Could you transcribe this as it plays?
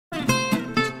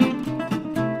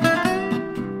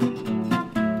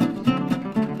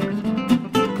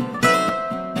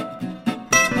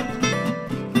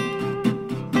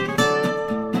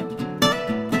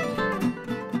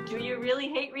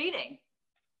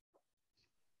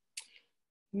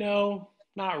No,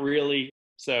 not really.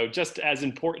 So just as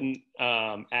important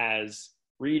as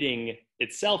reading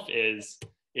itself is,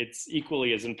 it's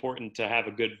equally as important to have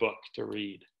a good book to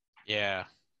read. Yeah.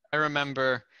 I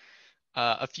remember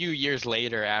a few years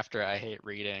later after I hate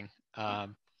reading,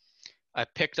 I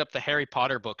picked up the Harry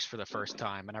Potter books for the first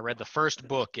time, and I read the first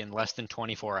book in less than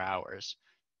 24 hours.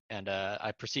 And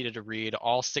I proceeded to read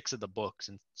all six of the books,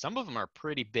 and some of them are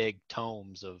pretty big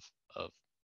tomes of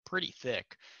pretty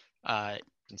thick. Uh,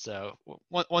 and so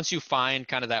once you find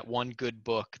kind of that one good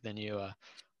book, then you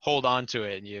hold on to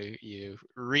it and you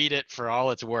read it for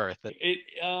all it's worth.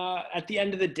 At the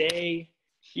end of the day,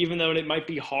 even though it might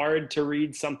be hard to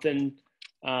read something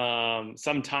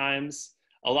sometimes,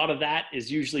 a lot of that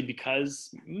is usually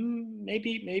because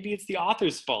maybe it's the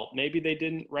author's fault. Maybe they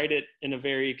didn't write it in a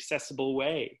very accessible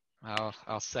way.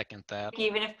 I'll second that.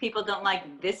 Even if people don't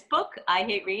like this book, I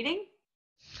Hate Reading.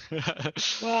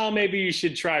 Well, maybe you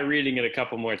should try reading it a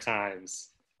couple more times.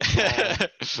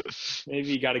 Maybe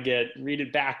you got to read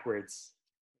it backwards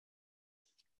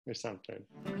or something.